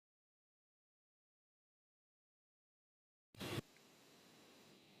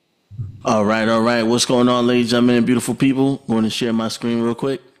All right. What's going on, ladies, gentlemen, and beautiful people? I'm going to share my screen real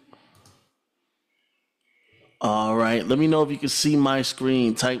quick. All right. Let me know if you can see my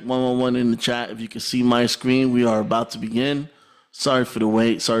screen. Type 111 in the chat if you can see my screen. We are about to begin. Sorry for the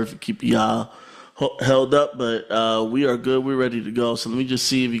wait. Sorry for keeping y'all held up, but we are good. We're ready to go. So let me just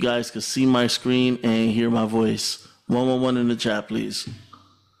see if you guys can see my screen and hear my voice. 111 in the chat, please.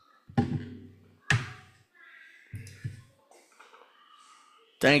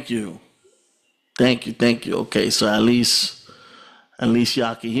 Thank you. Thank you. Thank you. Okay, so at least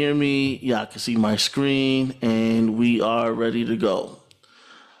y'all can hear me, y'all can see my screen, and we are ready to go.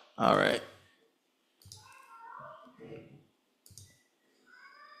 All right.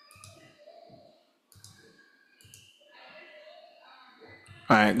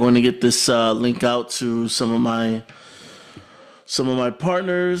 All right, going to get this link out to some of my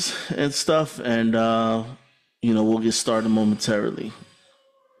partners and stuff, and we'll get started momentarily.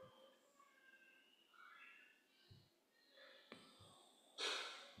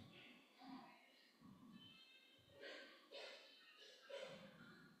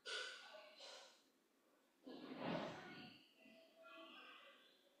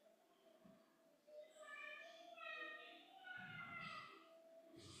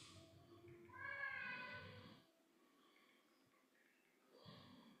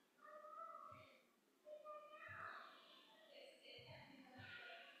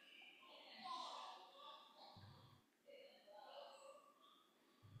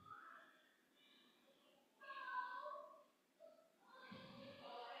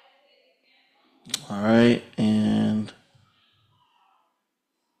 All right, and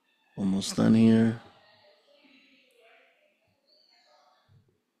almost done here.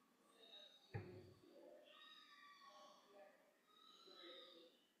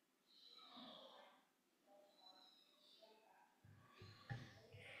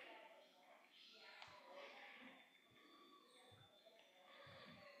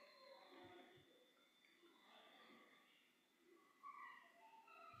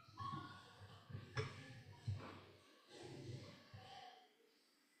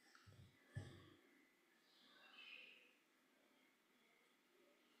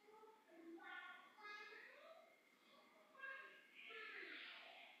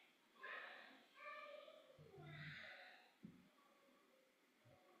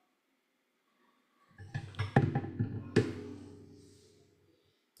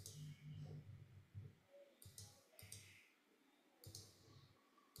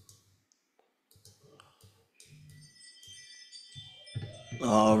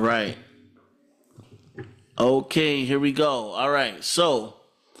 All right. Okay, here we go. All right, so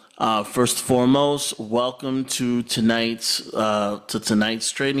first and foremost, welcome to tonight's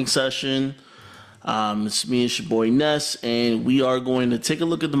trading session. It's me, it's your boy Ness, and we are going to take a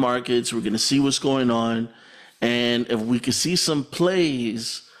look at the markets. We're going to see what's going on, and if we could see some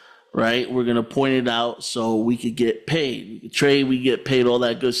plays, right, we're going to point it out so we could get paid. We could trade, we get paid, all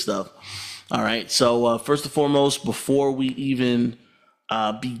that good stuff. All right, so first and foremost, before we even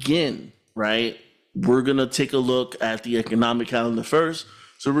begin, right, we're going to take a look at the economic calendar first.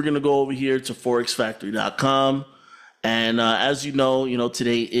 So we're going to go over here to forexfactory.com. And as you know,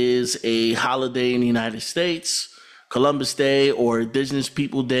 today is a holiday in the United States, Columbus Day or Indigenous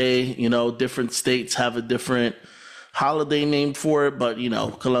People Day. You know, different states have a different holiday name for it, but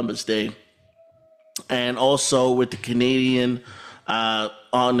Columbus Day. And also with the Canadian,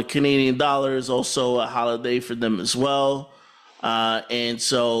 on the Canadian dollar is also a holiday for them as well. And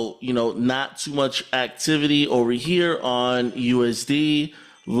so, not too much activity over here on USD.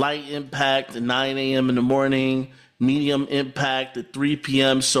 Light impact at 9 a.m. in the morning, medium impact at 3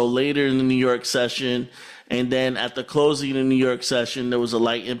 p.m. So later in the New York session. And then at the closing of the New York session, there was a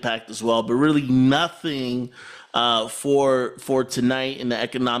light impact as well, but really nothing for tonight in the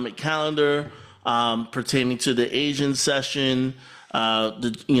economic calendar pertaining to the Asian session.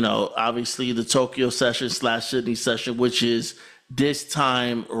 Obviously the Tokyo session / Sydney session, which is this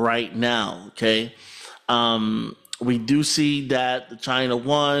time right now. Okay. We do see that the China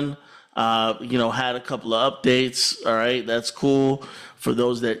won, had a couple of updates. All right. That's cool for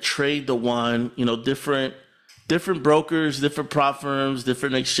those that trade the one, different brokers, different prop firms,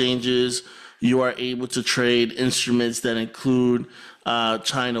 different exchanges. You are able to trade instruments that include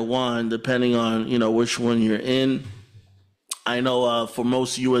China one, depending on, which one you're in. I know for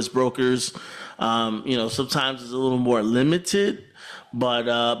most U.S. brokers, sometimes it's a little more limited,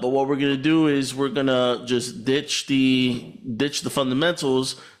 but what we're gonna do is we're gonna just ditch the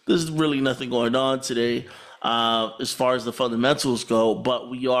fundamentals. There's really nothing going on today as far as the fundamentals go, but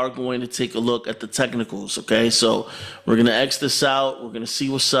we are going to take a look at the technicals. Okay, so we're gonna X this out. We're gonna see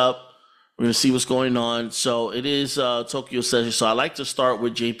what's up. We're going to see what's going on. So it is Tokyo session. So I like to start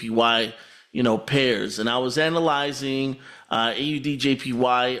with JPY, pairs. And I was analyzing AUD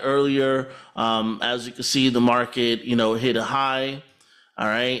JPY earlier. As you can see, the market, hit a high. All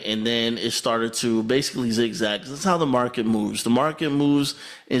right. And then it started to basically zigzag. That's how the market moves. The market moves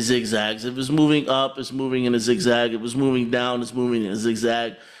in zigzags. If it's moving up, it's moving in a zigzag. If it's moving down, it's moving in a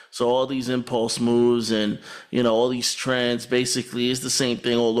zigzag. So all these impulse moves and, all these trends, basically it's the same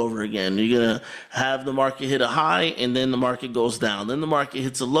thing all over again. You're going to have the market hit a high and then the market goes down. Then the market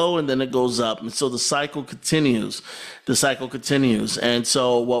hits a low and then it goes up. And so the cycle continues. And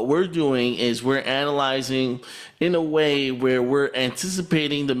so what we're doing is we're analyzing in a way where we're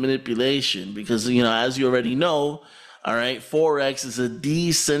anticipating the manipulation because, as you already know, all right, Forex is a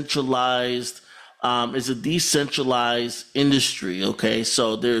decentralized industry, okay?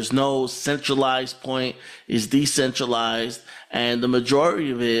 So there's no centralized point, it's decentralized, and the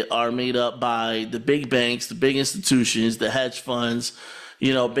majority of it are made up by the big banks, the big institutions, the hedge funds,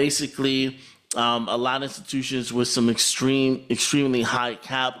 basically a lot of institutions with some extremely high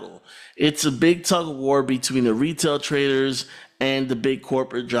capital. It's a big tug of war between the retail traders and the big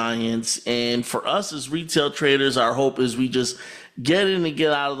corporate giants. And for us as retail traders, our hope is we just get in and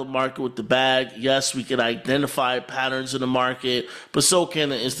get out of the market with the bag. Yes, we can identify patterns in the market, but so can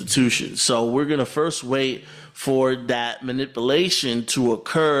the institutions. So we're going to first wait for that manipulation to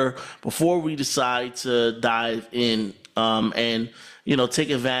occur before we decide to dive in and take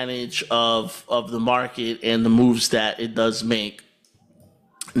advantage of the market and the moves that it does make.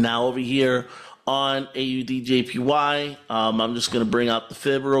 Now over here on AUD JPY, I'm just going to bring out the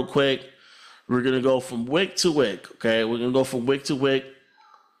fib real quick. We're going to go from wick to wick, okay? We're going to go from wick to wick.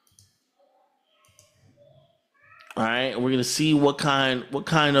 All right, and we're going to see what kind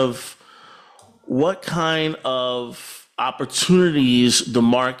of opportunities the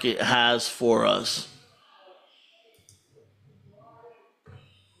market has for us.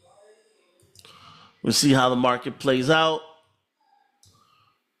 We'll see how the market plays out.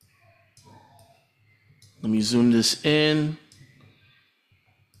 Let me zoom this in.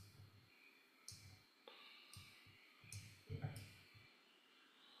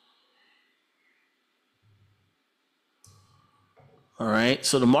 All right,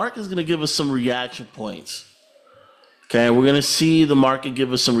 so the market is going to give us some reaction points. Okay, we're going to see the market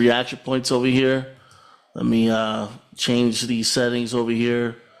give us some reaction points over here. Let me change these settings over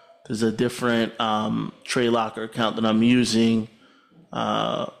here. There's a different Trade Locker account that I'm using.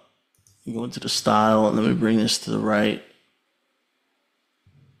 Go into the style, and let me bring this to the right.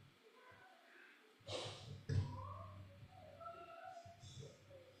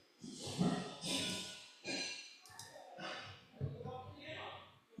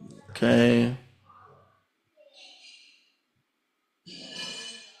 Okay.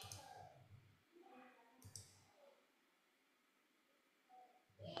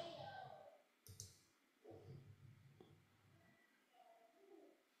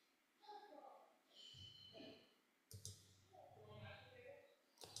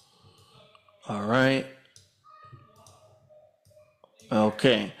 All right.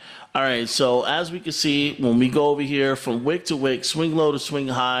 Okay. All right. So as we can see, when we go over here from wick to wick, swing low to swing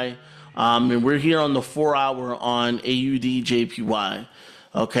high, and we're here on the 4-hour on AUD JPY.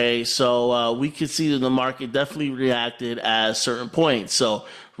 Okay. So we can see that the market definitely reacted at certain points. So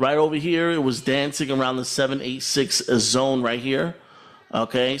right over here, it was dancing around the 786 zone right here.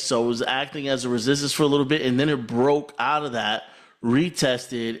 Okay. So it was acting as a resistance for a little bit, and then it broke out of that,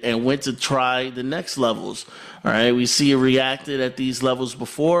 retested, and went to try the next levels. All right, we see it reacted at these levels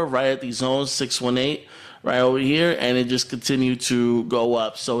before, right at these zones, 618, right over here, and it just continued to go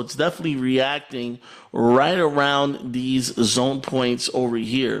up. So it's definitely reacting right around these zone points over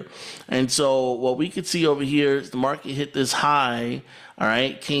here. And so what we could see over here is the market hit this high, all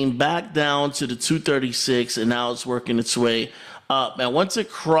right, came back down to the 236, and now it's working its way up. And once it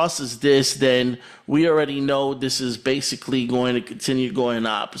crosses this, then we already know this is basically going to continue going the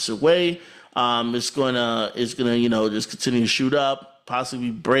opposite way. It's gonna just continue to shoot up,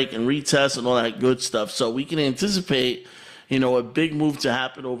 possibly break and retest and all that good stuff. So we can anticipate, a big move to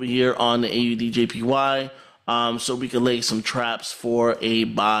happen over here on the AUD JPY. So we can lay some traps for a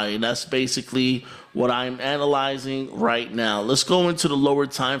buy. And that's basically what I'm analyzing right now. Let's go into the lower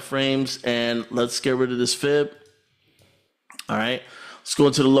time frames and let's get rid of this fib. All right, let's go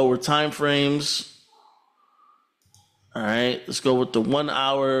into the lower time frames. All right, let's go with the 1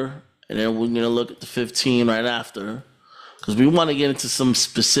 hour, and then we're gonna look at the 15 right after, because we want to get into some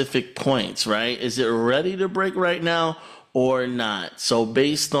specific points, right? Is it ready to break right now or not? So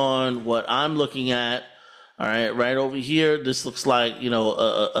based on what I'm looking at, all right, right over here, this looks like,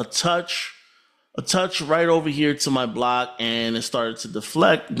 a touch a touch right over here to my block, and it started to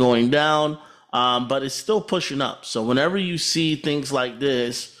deflect going down, but it's still pushing up. So whenever you see things like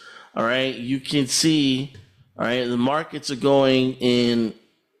this, all right, you can see, all right, the markets are going in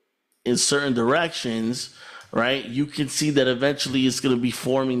certain directions, right? You can see that eventually it's going to be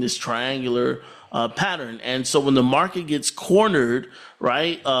forming this triangular pattern. And so when the market gets cornered,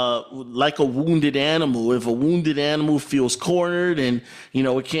 right, like a wounded animal, if a wounded animal feels cornered and,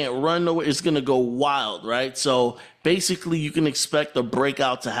 it can't run nowhere, it's going to go wild, right? So basically you can expect a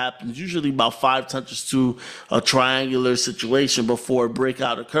breakout to happen. It's usually about 5 touches to a triangular situation before a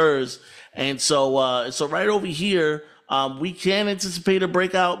breakout occurs. And so right over here, we can anticipate a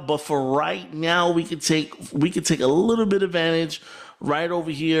breakout, but for right now, we could take a little bit advantage right over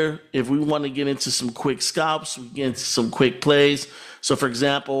here. If we want to get into some quick scalps, we get into some quick plays. So, for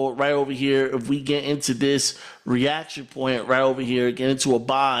example, right over here, if we get into this reaction point right over here, get into a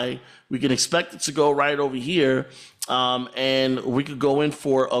buy, we can expect it to go right over here, and we could go in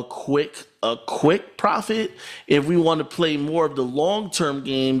for a quick profit. If we want to play more of the long-term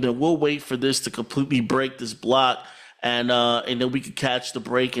game, then we'll wait for this to completely break this block, and then we could catch the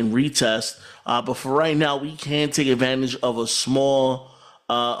break and retest. But for right now, we can take advantage of a small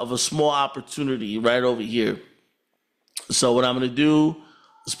opportunity right over here. So what I'm going to do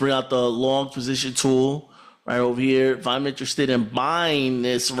is bring out the long position tool right over here. If I'm interested in buying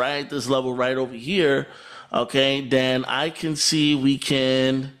this right at this level right over here, okay, then I can see we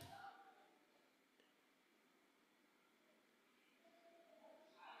can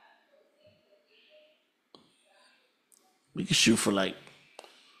shoot for like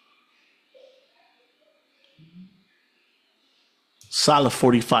solid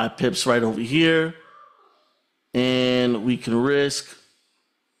 45 pips right over here, and we can risk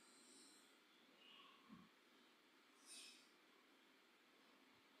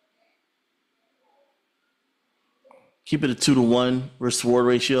keep it a 2-to-1 risk to reward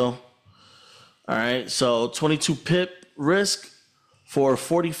ratio. All right, so 22 pip risk for a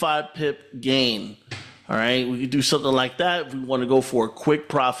 45 pip gain. All right, we could do something like that if we want to go for a quick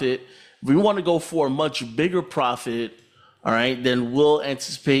profit. If we want to go for a much bigger profit, all right, then we'll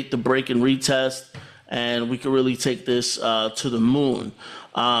anticipate the break and retest, and we can really take this to the moon.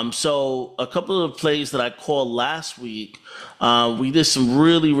 So a couple of plays that I called last week, we did some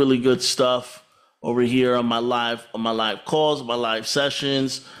really, really good stuff over here on my live calls, my live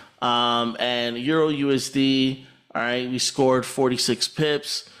sessions, and Euro USD. All right, we scored 46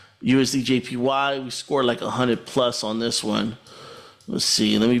 pips. USD JPY, we scored like 100 plus on this one. Let's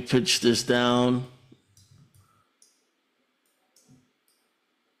see. Let me pitch this down.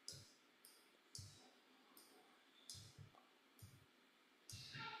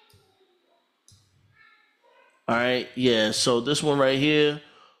 All right, yeah. So this one right here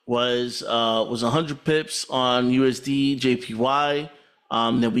was 100 pips on USD JPY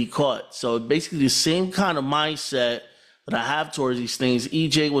that we caught. So basically the same kind of mindset that I have towards these things.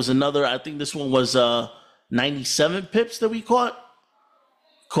 EJ was another. I think this one was 97 pips that we caught.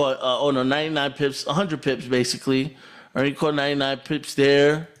 Oh no, 99 pips, 100 pips basically. All right, caught 99 pips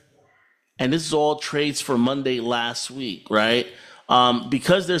there. And this is all trades for Monday last week, right?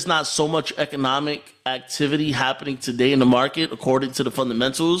 Because there's not so much economic activity happening today in the market, according to the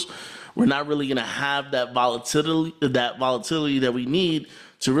fundamentals, we're not really going to have that volatility that we need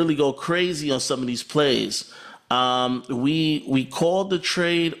to really go crazy on some of these plays. We called the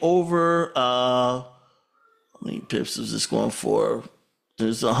trade over. How many pips is this going for?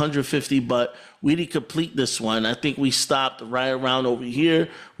 There's 150, but we didn't complete this one. I think we stopped right around over here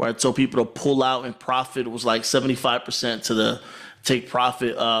where I told people to pull out and profit. It was like 75% to the take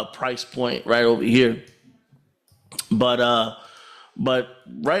profit price point right over here. But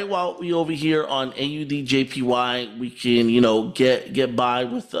right while we over here on AUD JPY, we can get by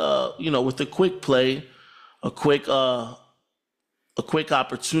with with a quick play, a quick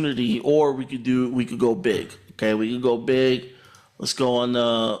opportunity, or we could go big. Okay, we could go big. Let's go on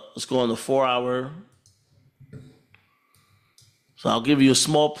the 4-hour. So I'll give you a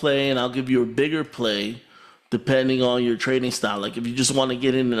small play and I'll give you a bigger play depending on your trading style. Like if you just want to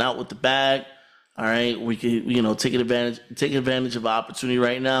get in and out with the bag, all right, we could take advantage of opportunity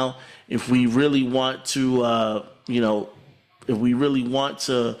right now. If we really want to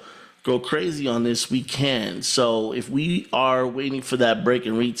go crazy on this, we can. So if we are waiting for that break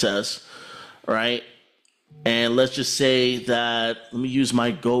and retest, right? And let's just say that, let me use my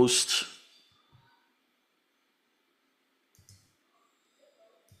ghost.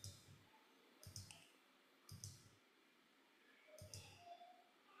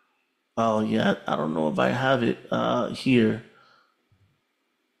 Oh, yeah, I don't know if I have it here.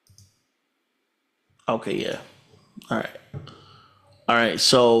 Okay, yeah. All right. All right.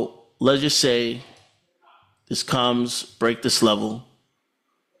 So let's just say this comes, break this level,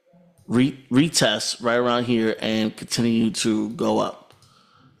 retest right around here, and continue to go up.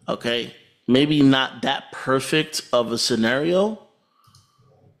 Okay. Maybe not that perfect of a scenario. Let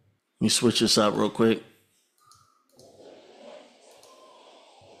me switch this up real quick.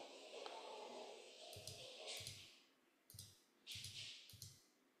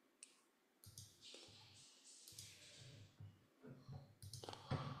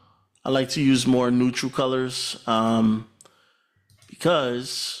 I like to use more neutral colors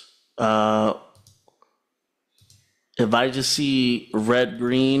because if I just see red,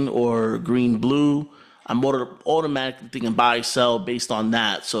 green, or green, blue, I'm automatically thinking buy, sell based on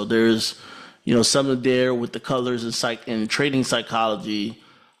that. So there's, something there with the colors and trading psychology.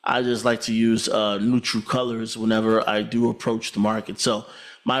 I just like to use neutral colors whenever I do approach the market. So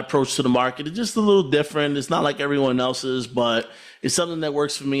my approach to the market is just a little different. It's not like everyone else's, but it's something that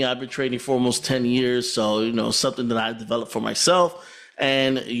works for me. I've been trading for almost 10 years. So, something that I developed for myself.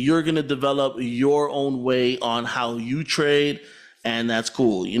 And you're going to develop your own way on how you trade. And that's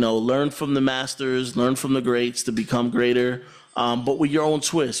cool. Learn from the masters, learn from the greats to become greater, but with your own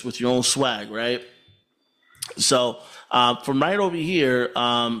twist, with your own swag, right? So from right over here,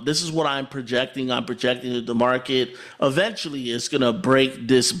 this is what I'm projecting. I'm projecting that the market eventually is going to break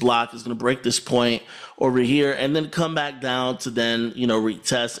this block, is going to break this point over here, and then come back down to then,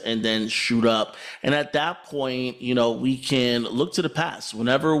 retest and then shoot up. And at that point, we can look to the past.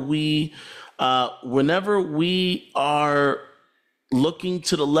 Whenever we are looking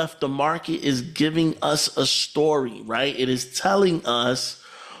to the left, the market is giving us a story, right? It is telling us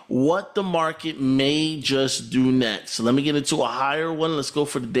what the market may just do next. So let me get into a higher one. Let's go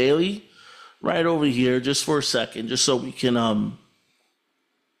for the daily right over here just for a second, just so we can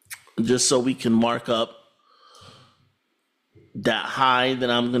mark up that high that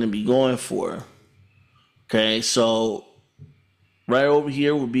I'm going to be going for. Okay, so right over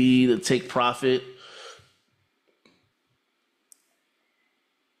here would be the take profit.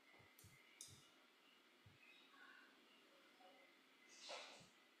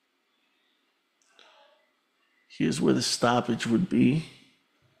 Here's where the stoppage would be.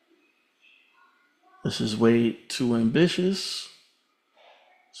 This is way too ambitious,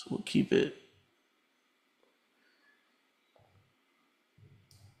 so we'll keep it.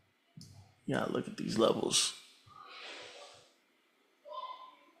 Yeah, look at these levels.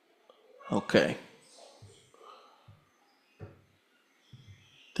 Okay.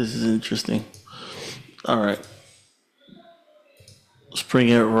 This is interesting. All right. Let's bring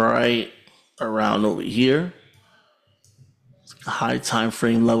it right around over here. It's a high time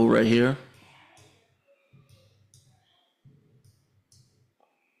frame level right here.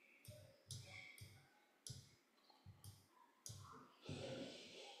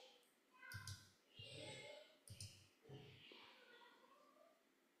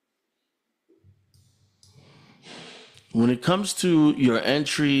 When it comes to your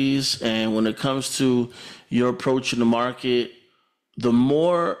entries and when it comes to your approach in the market, the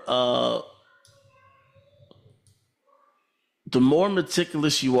more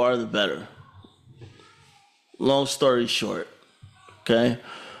meticulous you are, the better. Long story short, okay?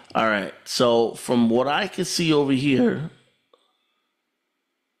 All right. So from what I can see over here,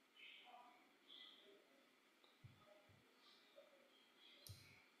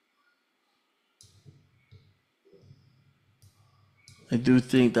 I do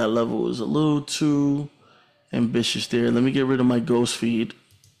think that level is a little too ambitious there. Let me get rid of my ghost feed.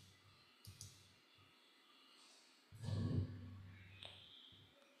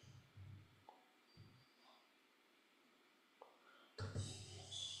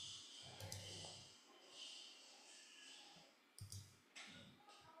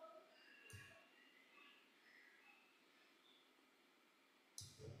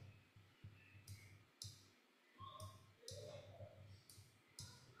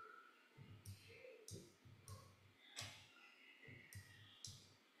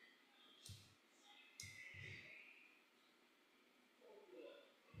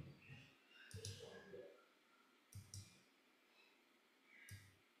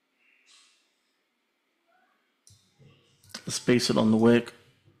 Let's base it on the wick.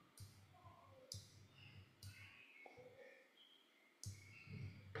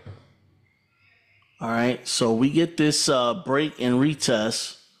 All right, so we get this break and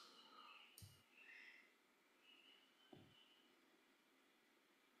retest.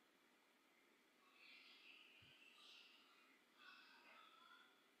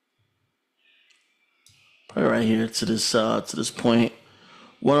 Probably right here to this point.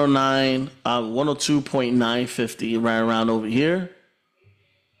 109, 102.950, right around over here.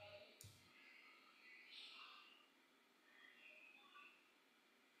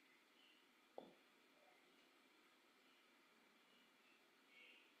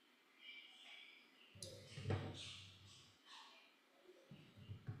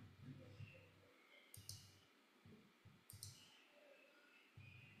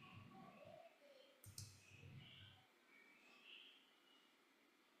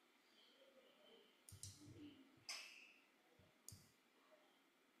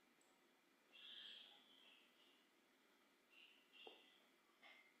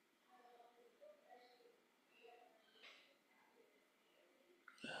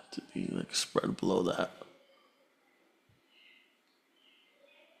 To be like spread below that.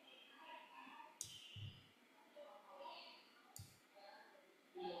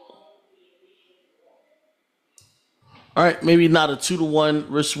 All right, maybe not a 2-to-1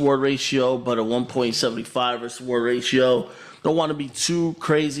 risk reward ratio, but a 1.75 risk reward ratio. Don't want to be too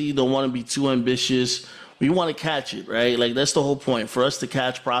crazy. Don't want to be too ambitious. We want to catch it, right? Like that's the whole point for us to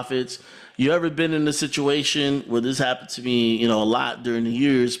catch profits. You ever been in a situation where this happened to me, a lot during the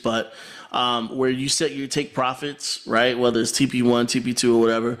years, but where you set your take profits, right? Whether it's TP1, TP2, or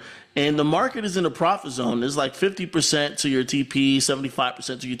whatever, and the market is in a profit zone. There's like 50% to your TP,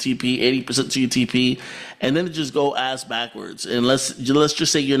 75% to your TP, 80% to your TP, and then it just go ass backwards. And let's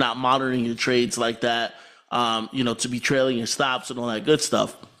just say you're not monitoring your trades like that, to be trailing your stops and all that good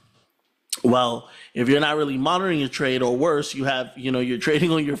stuff. Well, if you're not really monitoring your trade, or worse, you have, you're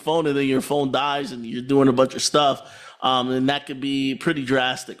trading on your phone and then your phone dies and you're doing a bunch of stuff, then that could be pretty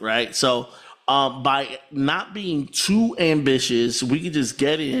drastic, right? So, by not being too ambitious, we could just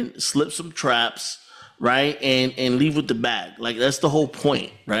get in, slip some traps, right, and leave with the bag. Like that's the whole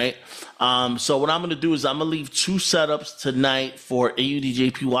point, right? So what I'm gonna do is I'm gonna leave 2 setups tonight for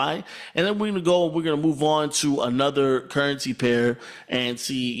AUDJPY, and then we're gonna move on to another currency pair and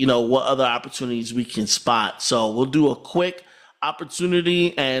see what other opportunities we can spot. So we'll do a quick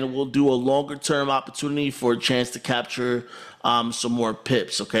opportunity and we'll do a longer term opportunity for a chance to capture some more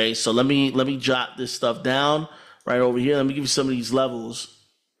pips. Okay, so let me jot this stuff down right over here. Let me give you some of these levels.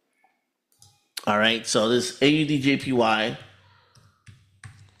 All right, so this AUDJPY.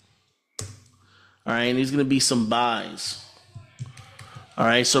 All right, and these going to be some buys. All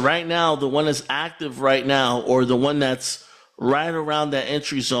right, so right now, the one that's active right now, or the one that's right around that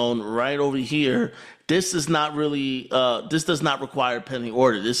entry zone right over here, this is not really, this does not require pending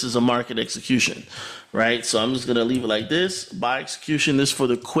order. This is a market execution, right? So I'm just going to leave it like this. Buy execution, this for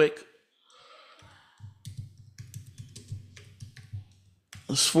the quick.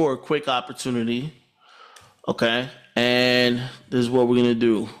 This is for a quick opportunity, okay? And this is what we're going to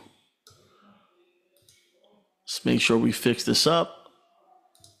do. Let's make sure we fix this up.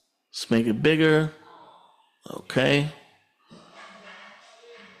 Let's make it bigger. Okay.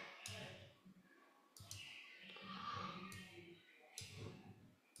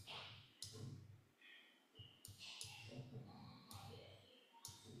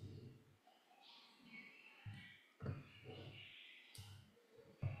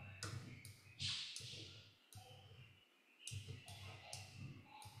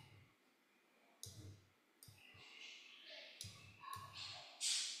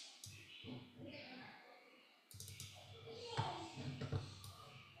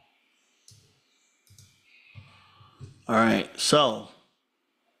 All right. So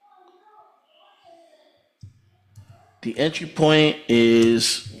the entry point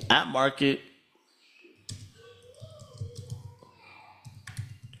is at market.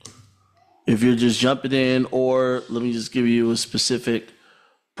 If you're just jumping in, or let me just give you a specific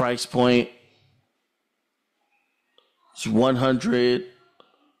price point. It's 100,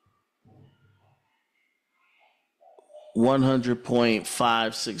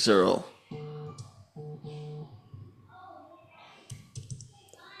 100.560.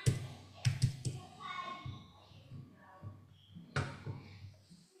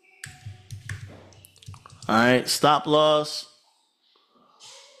 All right, stop loss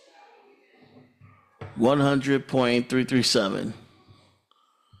 100.337.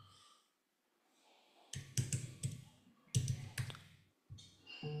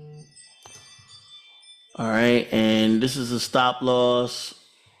 All right, and this is a stop loss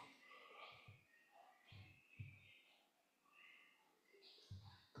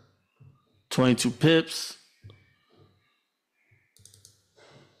 22 pips.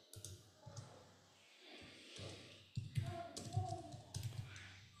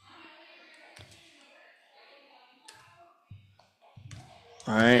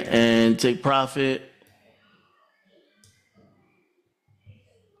 All right, and take profit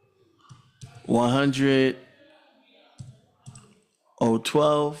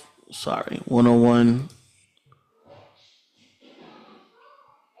 100.012. Sorry, 101.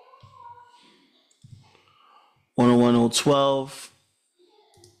 101.012.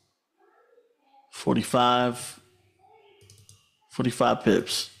 45. 45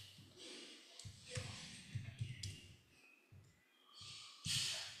 pips.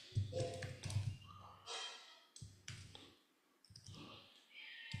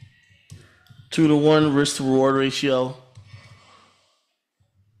 Two to one risk to reward ratio.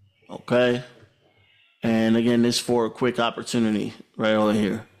 Okay. And again, this for a quick opportunity right over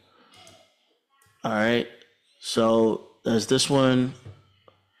here. All right. So there's this one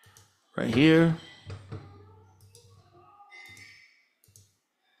right here.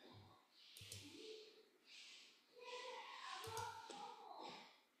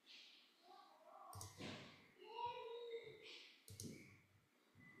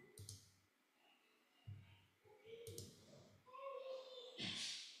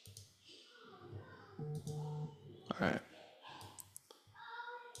 All right.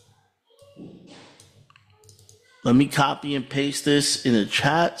 Let me copy and paste this in the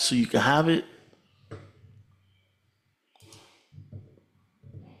chat so you can have it.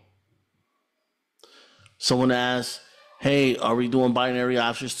 Someone asked, hey, are we doing binary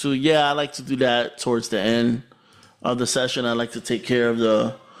options too? Yeah, I like to do that towards the end of the session. I like to take care of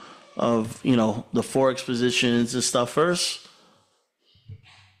the Forex positions and stuff first.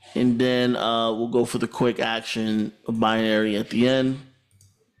 And then we'll go for the quick action of binary at the end.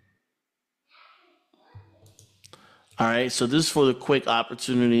 All right, so this is for the quick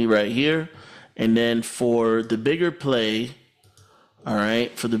opportunity right here. And then for the bigger play, all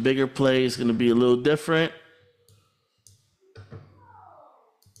right, for the bigger play, it's going to be a little different.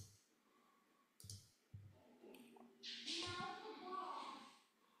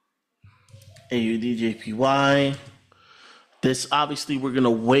 AUDJPY. This obviously we're going to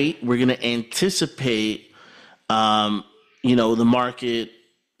wait. We're going to anticipate, the market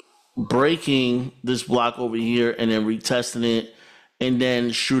breaking this block over here and then retesting it and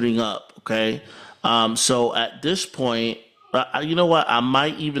then shooting up. Okay. So at this point, you know what? I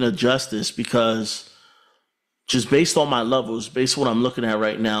might even adjust this because just based on my levels, based on what I'm looking at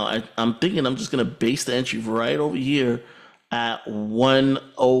right now, I'm thinking I'm just going to base the entry right over here at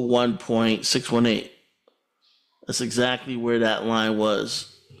 101.618. That's exactly where that line was.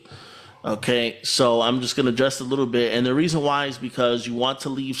 Okay, so I'm just going to adjust a little bit. And the reason why is because you want to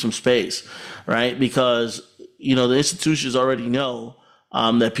leave some space, right? Because, the institutions already know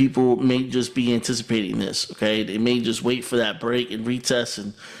that people may just be anticipating this, okay? They may just wait for that break and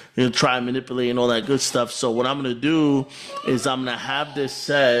retest and try and manipulate and all that good stuff. So what I'm going to do is I'm going to have this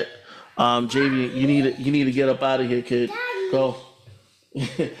set. JV, you need to get up out of here, kid. Go.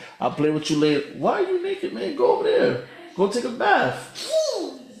 I'll play with you later. Why are you naked, man? Go over there. Go take a bath.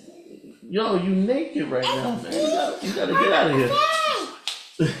 Yo, you naked right now, man. You gotta get out of here.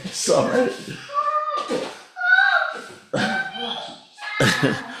 It's all right.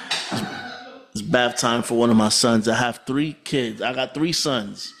 It's bath time for one of my sons. I have 3 kids. I got 3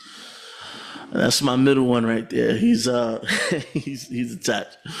 sons. That's my middle one right there. He's he's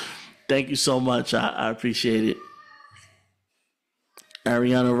attached. Thank you so much. I appreciate it.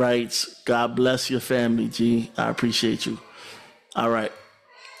 Ariana writes, God bless your family, G. I appreciate you. All right.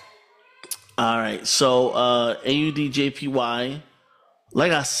 So AUDJPY,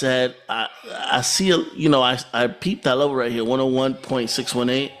 like I said, I see I peeped that level right here,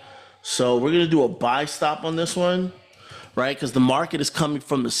 101.618. So we're gonna do a buy stop on this one, right? Because the market is coming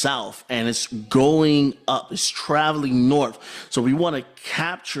from the south and it's going up, it's traveling north. So we want to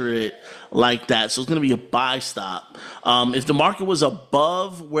capture it like that. So it's going to be a buy stop. If the market was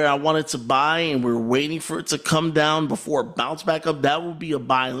above where I wanted to buy and we're waiting for it to come down before it bounce back up, that would be a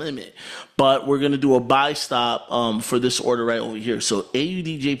buy limit. But we're going to do a buy stop for this order right over here. So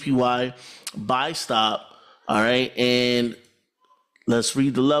AUDJPY, buy stop. All right. And let's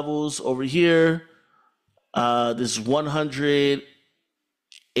read the levels over here. This is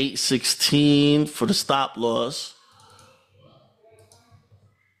 100.816 for the stop loss.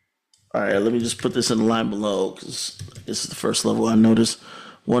 All right, let me just put this in the line below because this is the first level I noticed.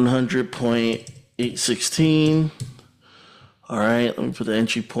 100.816. All right, let me put the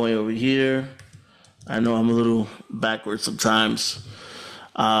entry point over here. I know I'm a little backwards sometimes.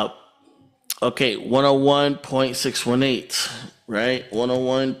 Okay, 101.618, right?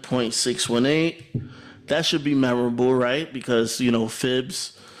 101.618. That should be memorable, right? Because,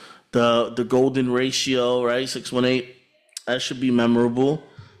 fibs, the golden ratio, right? 618, that should be memorable.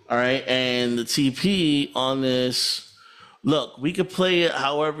 All right. And the TP on this Look, we could play it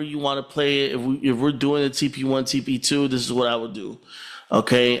however you want to play it. If we're doing a TP1, TP2, this is what I would do.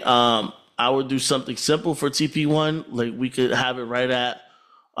 Okay, I would do something simple for TP1. Like we could have it right at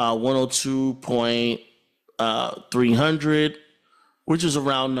 102.300, which is a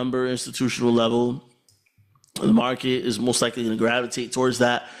round number, institutional level. The market is most likely going to gravitate towards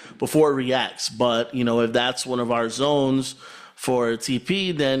that before it reacts. But if that's one of our zones for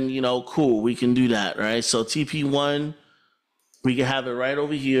TP, then cool, we can do that, right? So TP1, we can have it right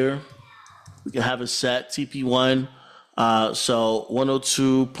over here. We can have it set TP1. So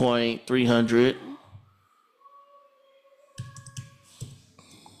 102.300.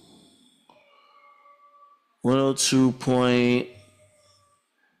 102 point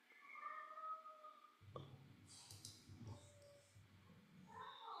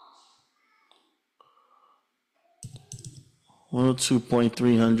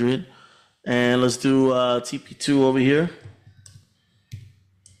 102.300. And let's do TP2 over here.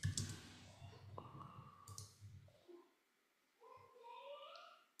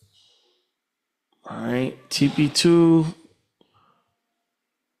 All right, TP2.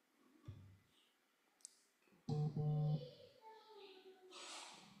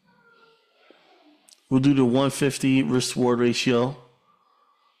 We'll do the 150 risk reward ratio.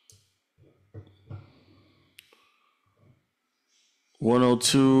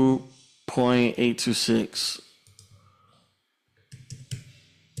 102.826.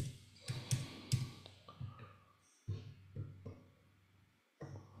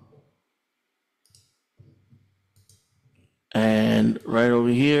 And right over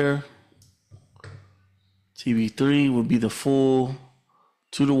here, TB3 would be the full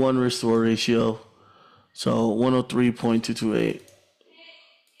 2-to-1 risk reward ratio. So 103.228.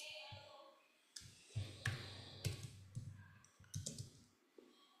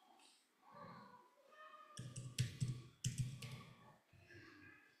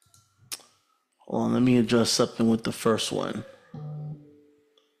 Hold on, let me adjust something with the first one.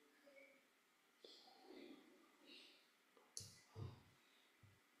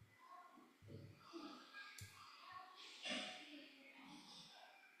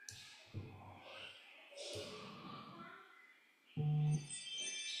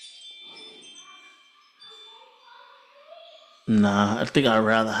 Nah, I think I'd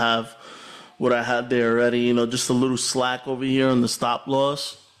rather have what I had there already. Just a little slack over here on the stop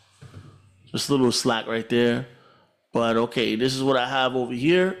loss. Just a little slack right there. But okay, this is what I have over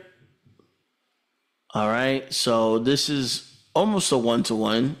here. All right, so this is almost a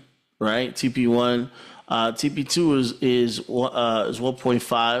 1-to-1, right? TP1, TP2 is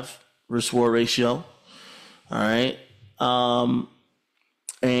 1.5 risk reward ratio. All right, and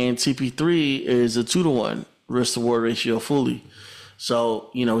TP3 is a 2-to-1 risk reward ratio fully.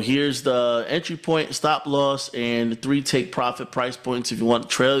 So here's the entry point, stop loss, and the 3 take profit price points if you want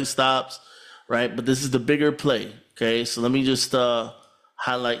trailing stops, right? But this is the bigger play. Okay, so let me just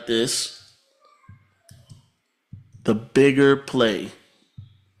highlight this. The bigger play.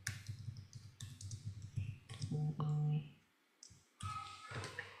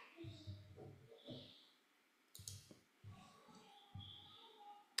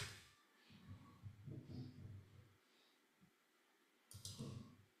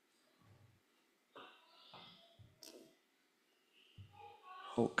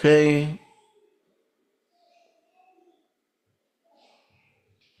 Okay.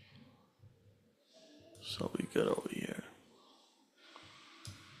 So we good over here.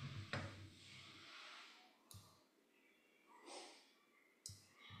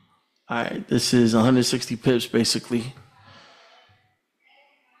 All right, this is 160 pips basically.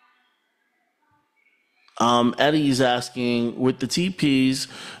 Eddie's asking, with the TPs,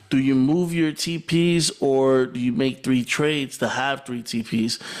 do you move your TPs or do you make 3 trades to have 3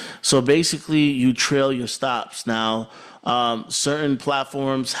 TPs? So basically, you trail your stops. Now, certain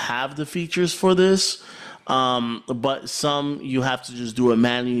platforms have the features for this, but some you have to just do it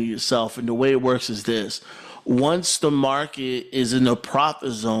manually yourself. And the way it works is this. Once the market is in a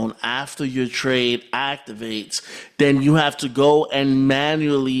profit zone after your trade activates, then you have to go and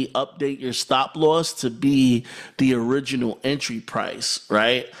manually update your stop loss to be the original entry price,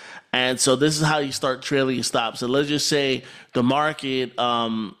 right? And so this is how you start trailing your stops. So let's just say the market,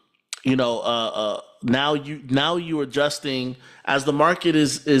 now you're adjusting as the market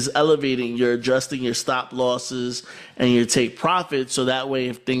is elevating, you're adjusting your stop losses and your take profit, so that way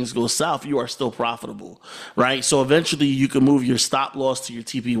if things go south, you are still profitable, right? So eventually you can move your stop loss to your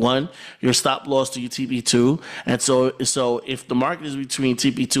TP1, your stop loss to your TP2, and so if the market is between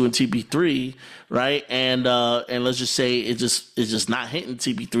TP2 and TP3, right, and let's just say it's just not hitting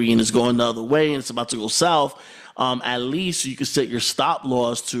TP3 and it's going the other way and it's about to go south, at least you can set your stop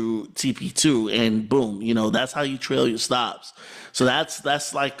loss to TP2 and boom, that's how you trail your stops. So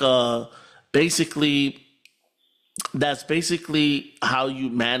that's like basically that's basically how you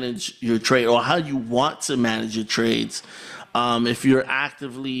manage your trade, or how you want to manage your trades. If you're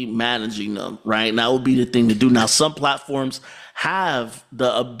actively managing them, right? And that would be the thing to do. Now, some platforms have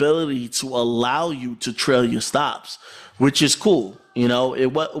the ability to allow you to trail your stops, which is cool.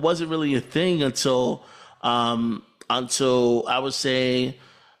 It wasn't really a thing until I would say,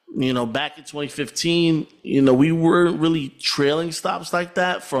 back in 2015, we weren't really trailing stops like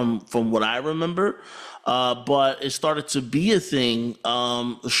that from what I remember. But it started to be a thing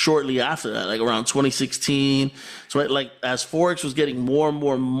shortly after that, like around 2016. So like as Forex was getting more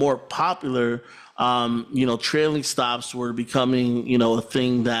and more popular, trailing stops were becoming, a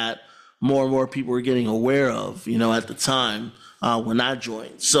thing that more and more people were getting aware of, at the time when I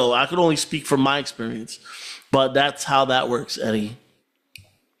joined. So I could only speak from my experience, but that's how that works, Eddie.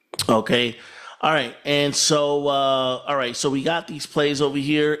 Okay. All right. And so, all right. So we got these plays over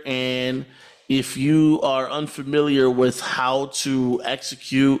here. And if you are unfamiliar with how to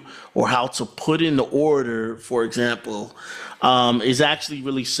execute or how to put in the order, for example, is actually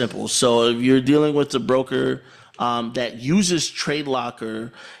really simple. So if you're dealing with a broker that uses Trade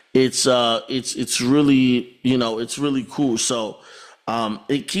Locker, it's really, it's really cool. So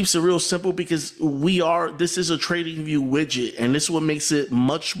it keeps it real simple because this is a TradingView widget, and this is what makes it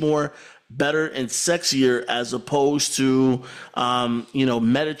much more better and sexier as opposed to,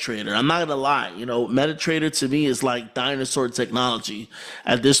 MetaTrader. I'm not gonna lie, MetaTrader to me is like dinosaur technology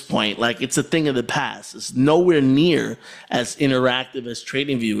at this point. Like, it's a thing of the past. It's nowhere near as interactive as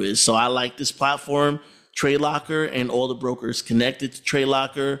TradingView is. So I like this platform, TradeLocker, and all the brokers connected to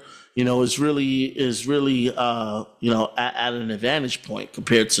TradeLocker. Is really at an advantage point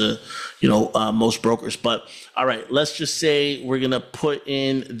compared to most brokers. But all right, let's just say we're gonna put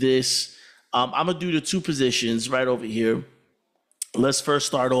in this. I'm gonna do the two positions right over here. Let's first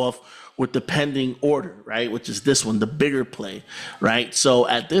start off with the pending order, right, which is this one, the bigger play, right? So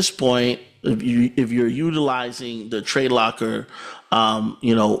at this point, if you're utilizing the TradeLocker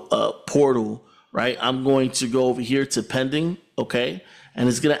portal, right, I'm going to go over here to pending, okay? And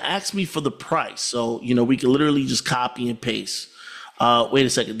it's going to ask me for the price. So, we can literally just copy and paste. Wait a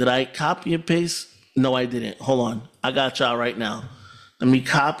second. Did I copy and paste? No, I didn't. Hold on. I got y'all right now. Let me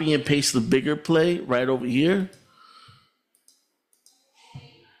copy and paste the bigger play right over here.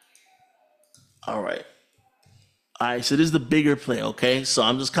 All right. All right, so this is the bigger play, okay? So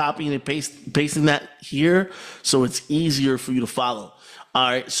I'm just copying and pasting that here so it's easier for you to follow. All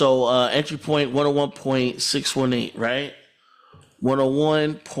right, so entry point 101.618, right?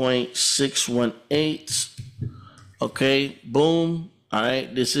 101.618. Okay, boom. All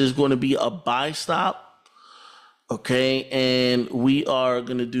right, this is going to be a buy stop. Okay, and we are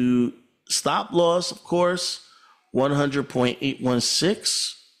going to do stop loss, of course,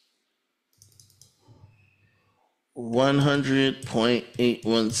 100.816.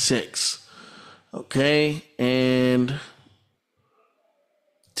 100.816. Okay, and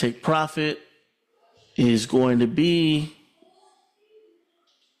take profit is going to be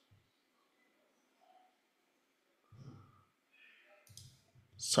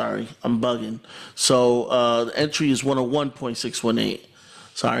sorry, I'm bugging. So the entry is 101.618.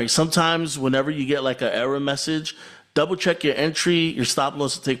 Sorry, sometimes whenever you get like an error message, double check your entry, your stop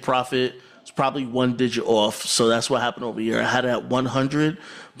loss to take profit. It's probably one digit off. So that's what happened over here. I had it at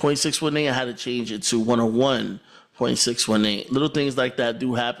 100.618. I had to change it to 101.618. Little things like that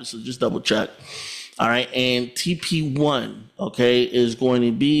do happen, so just double check. All right, and TP1, okay, is going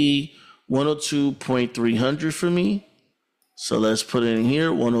to be 102.300 for me. So let's put it in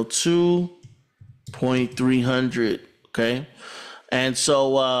here, 102.300, okay? And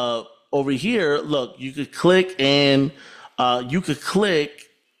so over here, look, you could click and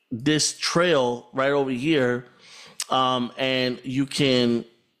this trail right over here, and you can,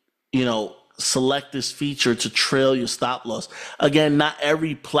 select this feature to trail your stop loss. Again, not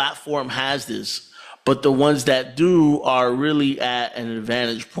every platform has this, but the ones that do are really at an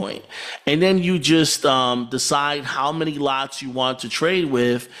advantage point. And then you just decide how many lots you want to trade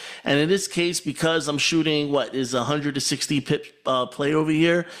with. And in this case, because I'm shooting what is 160 pip play over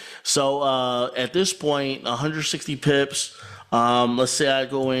here, so at this point, 160 pips. Let's say I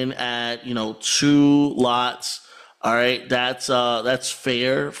go in at, 2 lots. All right, that's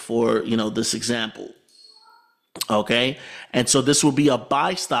fair for, this example. Okay. And so this will be a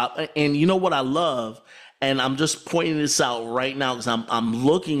buy stop. And you know what I love? And I'm just pointing this out right now because I'm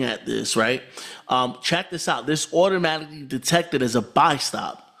looking at this, right? Check this out. This automatically detected as a buy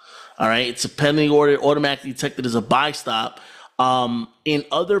stop. All right. It's a pending order, automatically detected as a buy stop. In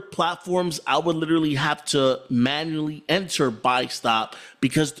other platforms, I would literally have to manually enter buy stop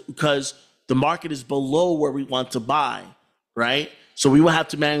because the market is below where we want to buy, right? So we would have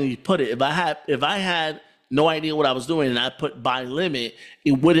to manually put it. If I had no idea what I was doing and I put buy limit,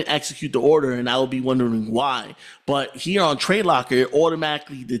 it wouldn't execute the order and I would be wondering why. But here on TradeLocker, it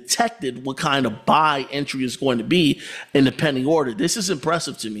automatically detected what kind of buy entry is going to be in the pending order. This is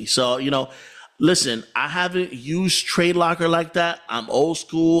impressive to me. So, listen, I haven't used TradeLocker like that. I'm old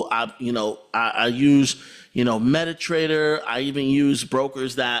school. I use, MetaTrader. I even use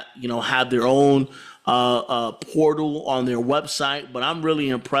brokers that, have their own portal on their website, but I'm really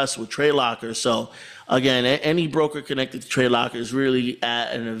impressed with TradeLocker. So again, any broker connected to TradeLocker is really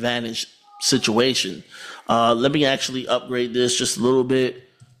at an advantage situation. Let me actually upgrade this just a little bit.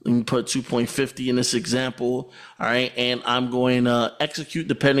 Let me put 2.50 in this example. All right. And I'm going to execute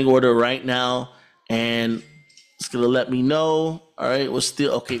the pending order right now. And it's going to let me know. All right. We're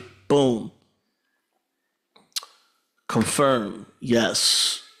still okay. Boom. Confirm.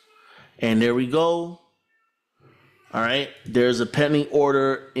 Yes. And there we go. All right. There's a pending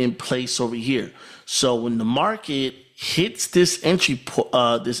order in place over here. So when the market hits this entry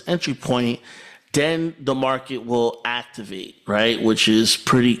point, then the market will activate, right? Which is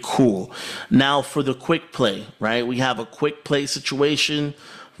pretty cool. Now for the quick play, right? We have a quick play situation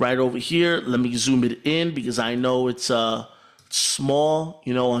right over here. Let me zoom it in because I know it's small,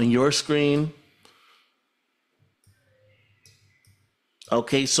 on your screen.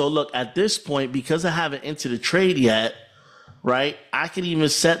 Okay, so look, at this point, because I haven't entered the trade yet, right? I can even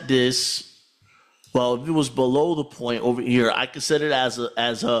set this. Well, if it was below the point over here, I could set it as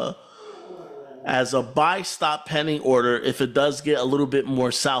a buy stop pending order if it does get a little bit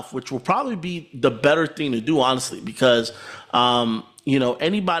more south, which will probably be the better thing to do, honestly, because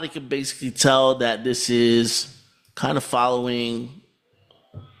anybody can basically tell that this is kind of following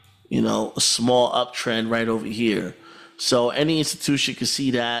a small uptrend right over here. So any institution can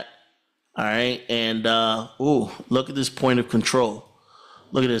see that. All right. And look at this point of control.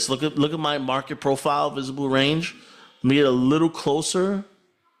 Look at this. Look at my market profile, visible range. Let me get a little closer.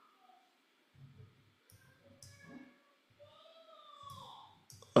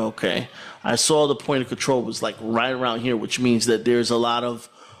 Okay. I saw the point of control was like right around here, which means that there's a lot of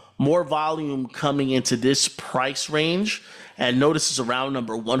more volume coming into this price range. And notice it's around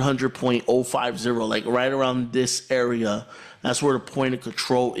number 100.050, like right around this area. That's where the point of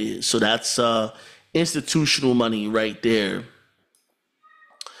control is. So that's institutional money right there.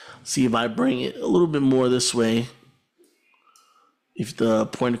 See if I bring it a little bit more this way. If the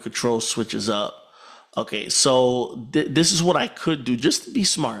point of control switches up. Okay, so this is what I could do just to be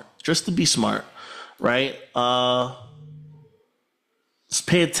smart. Right? Let's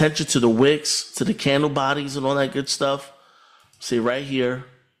pay attention to the wicks, to the candle bodies and all that good stuff. See right here.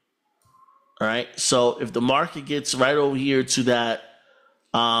 All right. So if the market gets right over here to that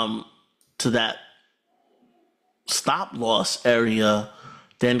stop loss area,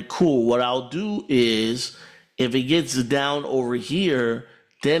 then cool. What I'll do is if it gets down over here,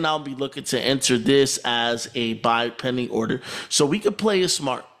 then I'll be looking to enter this as a buy pending order. So we could play it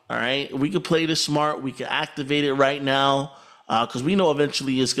smart. All right. We could play this smart. We could activate it right now. Because we know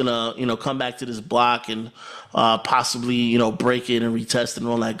eventually it's gonna, come back to this block and possibly, break it and retest it and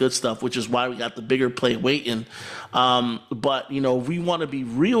all that good stuff, which is why we got the bigger play waiting. But we want to be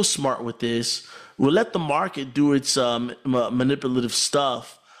real smart with this. We'll let the market do its manipulative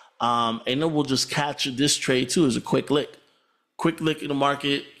stuff, and then we'll just catch this trade too as a quick lick in the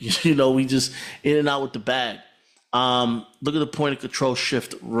market. We just in and out with the bag. Look at the point of control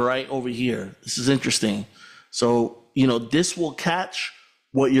shift right over here. This is interesting. So. This will catch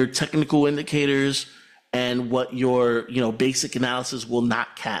what your technical indicators and what your, basic analysis will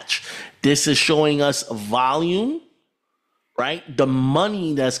not catch. This is showing us volume, right? The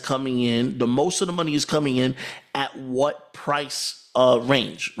money that's coming in, the most of the money is coming in at what price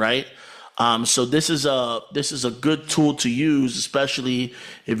range, right? So this is a good tool to use, especially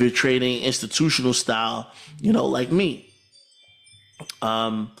if you're trading institutional style, like me.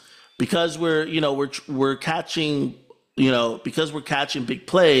 Because we're catching, because we're catching big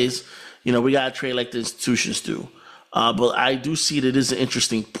plays, we gotta trade like the institutions do. But I do see that it is an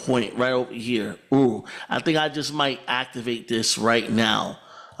interesting point right over here. Ooh, I think I just might activate this right now.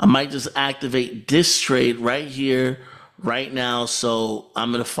 I might just activate this trade right here, right now. So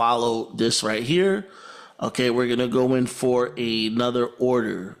I'm going to follow this right here. Okay, we're going to go in for another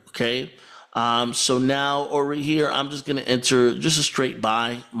order. Okay, so now over here, I'm just going to enter just a straight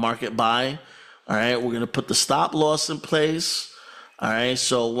buy, market buy. All right, we're going to put the stop loss in place. All right,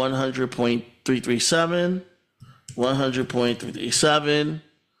 so 100.337. 100.337.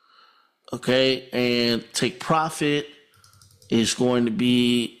 Okay, and take profit is going to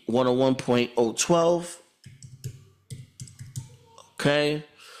be 101.012. Okay,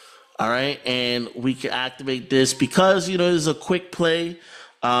 all right, and we can activate this because this is a quick play.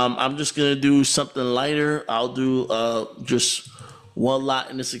 I'm just gonna do something lighter. I'll do just one lot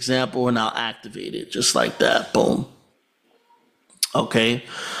in this example, and I'll activate it just like that. Boom. Okay.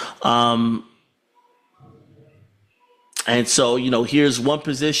 And so, here's one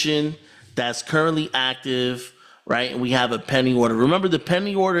position that's currently active, right? And we have a pending order. Remember, the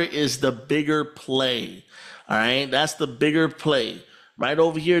pending order is the bigger play. All right, that's the bigger play. Right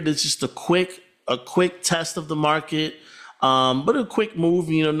over here, this is just a quick test of the market, but a quick move,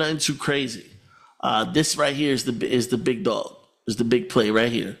 nothing too crazy. This right here is the big dog, is the big play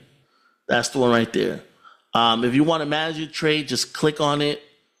right here. That's the one right there. If you want to manage your trade, just click on it,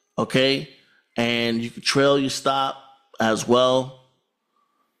 okay? And you can trail your stop as well.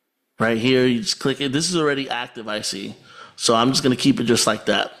 Right here, you just click it. This is already active, I see. So I'm just going to keep it just like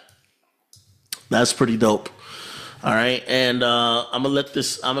that. That's pretty dope. All right, and I'm gonna let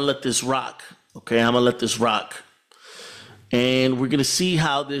this rock. Okay, I'm gonna let this rock, and we're gonna see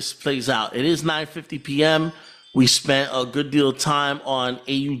how this plays out. It is 9:50 p.m. We spent a good deal of time on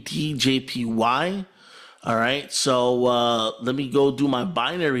AUD JPY. All right, so let me go do my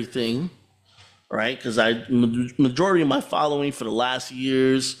binary thing. All right, because majority of my following for the last 5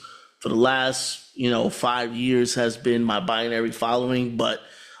 years has been my binary following, but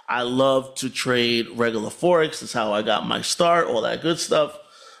I love to trade regular Forex. That's how I got my start, all that good stuff.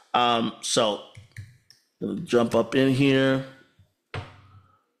 So jump up in here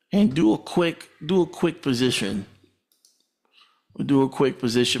and do a quick position. We'll do a quick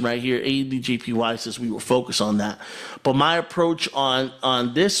position right here. AUD/JPY says we will focus on that. But my approach on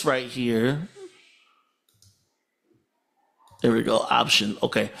this right here, there we go, option.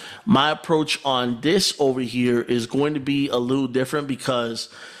 Okay. My approach on this over here is going to be a little different because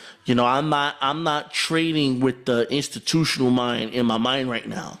I'm not trading with the institutional mind in my mind right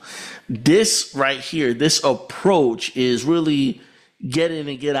now. This right here, this approach is really get in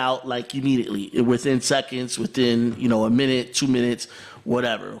and get out like immediately, within seconds, within a minute, 2 minutes,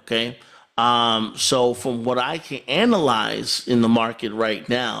 whatever. Okay. So from what I can analyze in the market right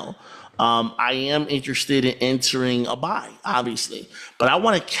now, I am interested in entering a buy, obviously, but I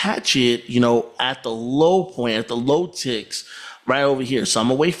want to catch it, at the low point, at the low ticks. Right over here. So I'm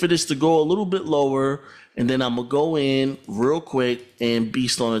going to wait for this to go a little bit lower, and then I'm going to go in real quick and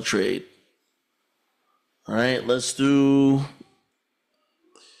beast on a trade. All right, let's do...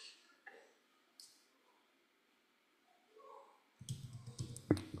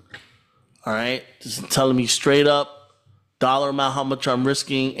 All right, this is telling me straight up, dollar amount, how much I'm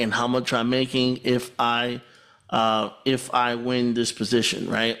risking and how much I'm making if I win this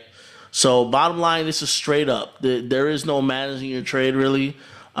position, right? So bottom line, this is straight up. There is no managing your trade really.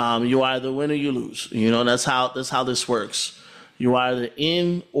 You either win or you lose. That's how this works. You're either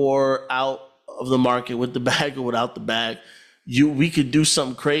in or out of the market with the bag or without the bag. We could do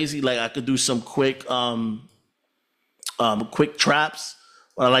something crazy, like I could do some quick traps,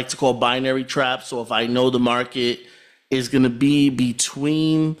 what I like to call binary traps. So if I know the market is going to be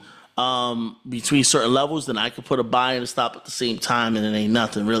between certain levels, then I could put a buy and a stop at the same time, and it ain't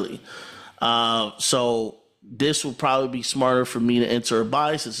nothing really. So this will probably be smarter for me to enter a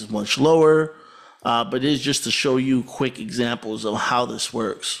buy since it's much lower, but it is just to show you quick examples of how this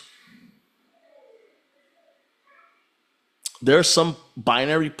works. There are some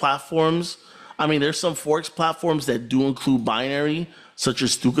binary platforms. There's some Forex platforms that do include binary, such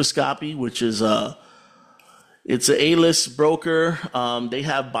as Dukascopy, which is it's an A-list broker. They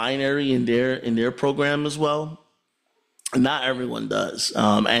have binary in their program as well. Not everyone does.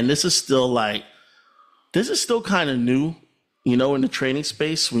 And this is still kind of new, in the trading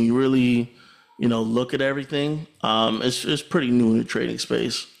space when you really, look at everything. It's pretty new in the trading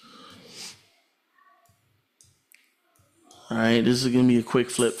space. All right, this is going to be a quick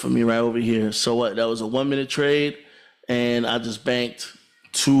flip for me right over here. So what? That was a 1 minute trade, and I just banked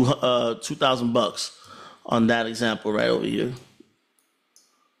 $2,000 on that example right over here.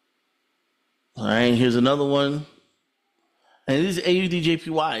 All right, here's another one. And this is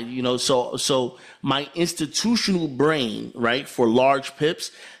AUDJPY, so my institutional brain, right, for large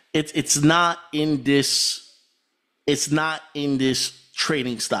pips, it's not in this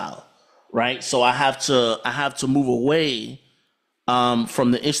trading style, right? So I have to move away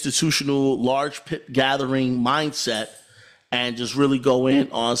from the institutional large pip gathering mindset and just really go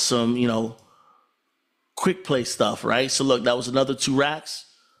in on some, quick play stuff, right? So look, that was another 2 racks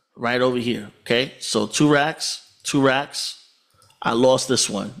right over here. Okay. So 2 racks, 2 racks. I lost this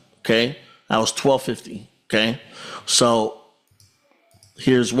one. Okay. That was 1250. Okay. So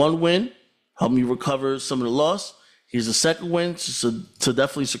here's one win. Help me recover some of the loss. Here's a second win to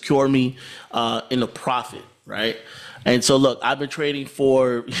definitely secure me in a profit, right? And so look, I've been trading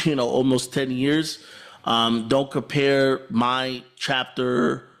for, almost 10 years. Don't compare my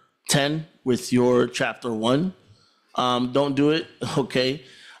chapter 10 with your chapter 1. Don't do it, okay?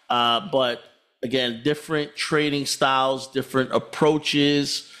 But again, different trading styles, different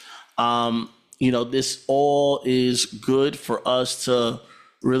approaches. This all is good for us to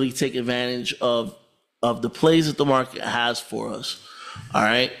really take advantage of the plays that the market has for us. All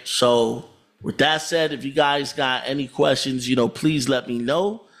right. So with that said, if you guys got any questions, please let me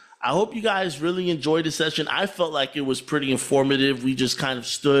know. I hope you guys really enjoyed the session. I felt like it was pretty informative. We just kind of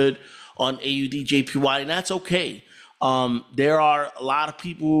stood on AUDJPY, and that's okay. There are a lot of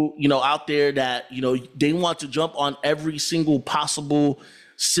people, out there that, they want to jump on every single possible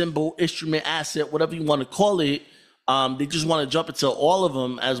symbol, instrument, asset, whatever you want to call it. They just want to jump into all of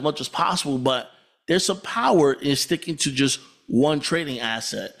them as much as possible, but there's some power in sticking to just one trading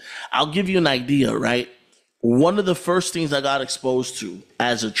asset. I'll give you an idea, right? One of the first things I got exposed to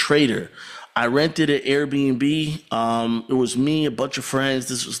as a trader, I rented an Airbnb. It was me, a bunch of friends.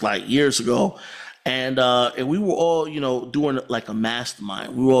 This was like years ago. And we were all, doing like a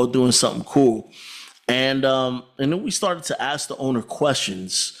mastermind. We were all doing something cool. And then we started to ask the owner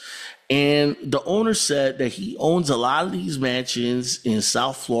questions. And the owner said that he owns a lot of these mansions in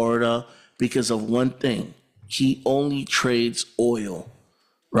South Florida because of one thing. He only trades oil,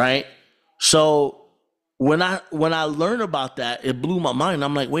 right? So when I learned about that, it blew my mind.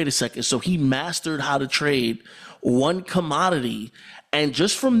 I'm like, wait a second. So he mastered how to trade one commodity. And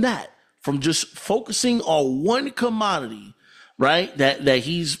just from that, from just focusing on one commodity, right, that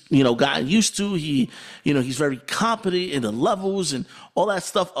he's, gotten used to, he's very competent in the levels and all that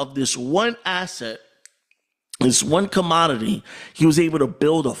stuff of this one asset, this one commodity, he was able to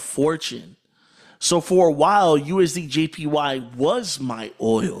build a fortune. So for a while, USD JPY was my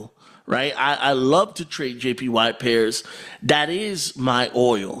oil, right? I love to trade JPY pairs. That is my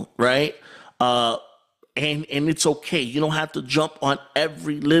oil, right? And it's okay. You don't have to jump on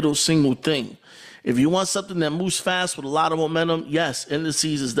every little single thing. If you want something that moves fast with a lot of momentum, yes,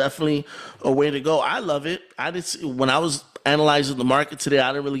 indices is definitely a way to go. I love it. When I was analyzing the market today,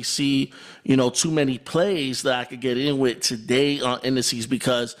 I didn't really see, too many plays that I could get in with today on indices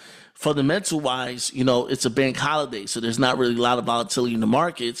because fundamental wise, it's a bank holiday. So there's not really a lot of volatility in the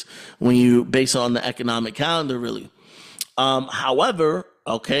markets when you base it on the economic calendar, really. However,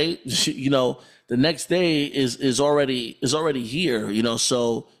 okay, the next day is already here,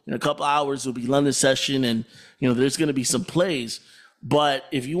 so in a couple hours will be London session and, there's going to be some plays. But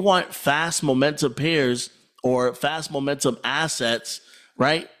if you want fast momentum pairs or fast momentum assets,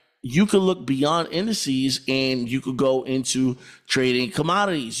 right, you could look beyond indices and you could go into trading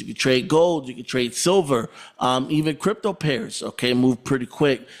commodities. You could trade gold, you could trade silver, even crypto pairs, okay, move pretty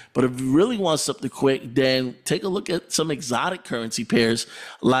quick. But if you really want something quick, then take a look at some exotic currency pairs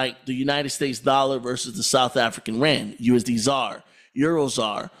like the United States dollar versus the South African rand, USD ZAR, Euro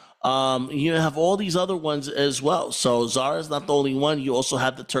ZAR. You have all these other ones as well. So ZAR is not the only one. You also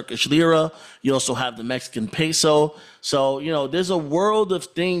have the Turkish lira. You also have the Mexican peso. So, there's a world of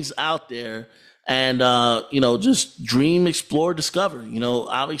things out there. And, just dream, explore, discover.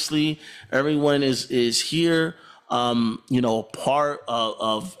 Obviously everyone is here, part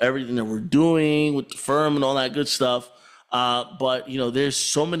of everything that we're doing with the firm and all that good stuff. But, there's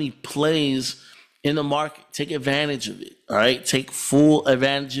so many plays in the market. Take advantage of it. All right. Take full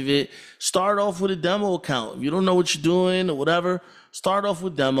advantage of it. Start off with a demo account. If you don't know what you're doing or whatever, start off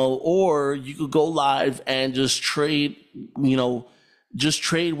with demo, or you could go live and just trade,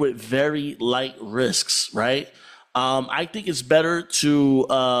 with very light risks. Right. I think it's better to,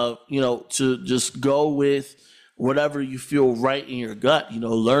 to just go with whatever you feel right in your gut,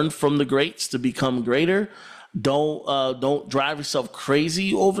 learn from the greats to become greater. Don't drive yourself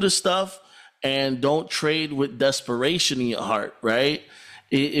crazy over the stuff. And don't trade with desperation in your heart, right?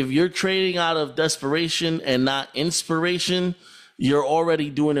 If you're trading out of desperation and not inspiration, you're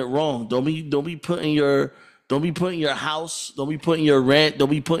already doing it wrong. Don't be putting your Don't be putting your house, don't be putting your rent, don't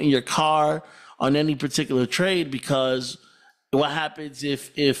be putting your car on any particular trade, because what happens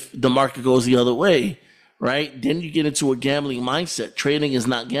if the market goes the other way, right? Then you get into a gambling mindset. Trading is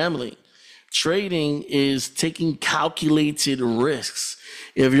not gambling. Trading is taking calculated risks.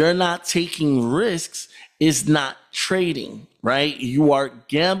 If you're not taking risks, it's not trading, right? You are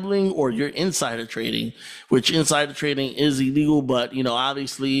gambling or you're insider trading, which insider trading is illegal, but,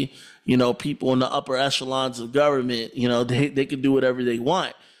 obviously, people in the upper echelons of government, they can do whatever they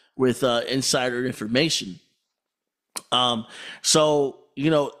want with insider information. So,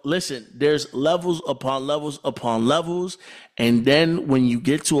 listen, there's levels upon levels upon levels. And then when you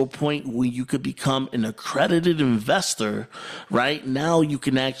get to a point where you could become an accredited investor, right now you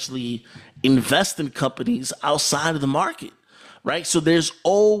can actually invest in companies outside of the market, right? So there's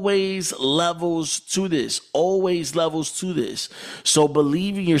always levels to this, always levels to this. So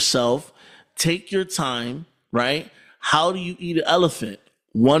believe in yourself, take your time, right? How do you eat an elephant?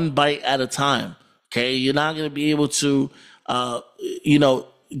 One bite at a time. Okay, you're not going to be able to,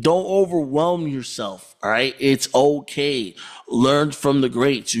 don't overwhelm yourself. All right, it's okay. Learn from the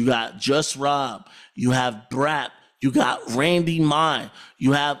greats. You got Just Rob, you have Brap, you got Randy Mine,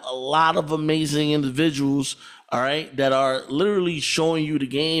 you have a lot of amazing individuals. All right, that are literally showing you the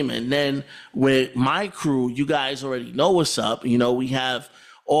game. And then with my crew, you guys already know what's up. We have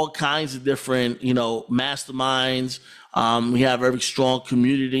all kinds of different, masterminds. We have a very strong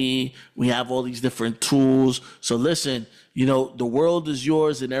community. We have all these different tools. So listen, the world is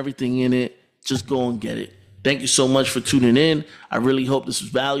yours and everything in it. Just go and get it. Thank you so much for tuning in. I really hope this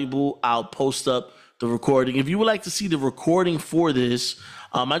was valuable. I'll post up the recording. If you would like to see the recording for this,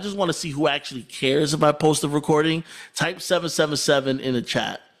 I just want to see who actually cares if I post the recording. Type 777 in the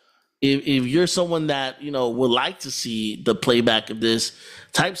chat. If you're someone that, would like to see the playback of this,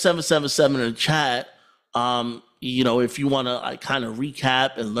 type 777 in the chat. If you want to kind of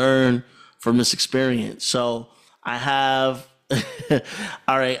recap and learn from this experience. So I have,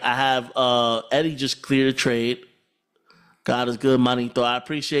 all right, I have Eddie just cleared a trade. God is good, Manito. I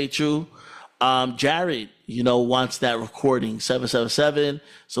appreciate you. Jared, wants that recording, 777.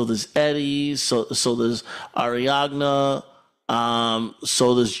 So there's Eddie. So there's Ariagna.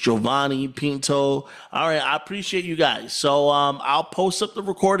 So there's Giovanni Pinto. All right, I appreciate you guys. So I'll post up the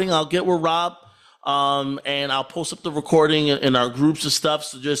recording. I'll get with Rob. And I'll post up the recording in our groups and stuff.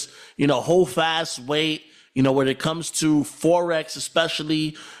 So just, hold fast, wait. When it comes to Forex,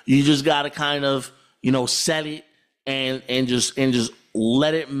 especially, you just got to kind of, set it and just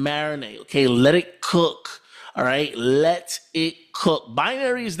let it marinate. Okay. Let it cook. All right. Let it cook.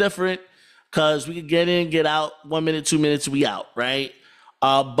 Binary is different because we can get in, get out, 1 minute, 2 minutes, we out. Right.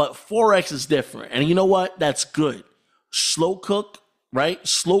 But Forex is different. And you know what? That's good. Slow cook, right?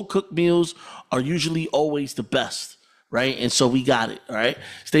 Slow cooked meals are usually always the best, right? And so we got it, all right?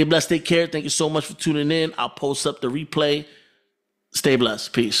 Stay blessed, take care. Thank you so much for tuning in. I'll post up the replay. Stay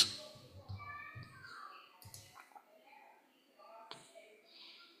blessed. Peace.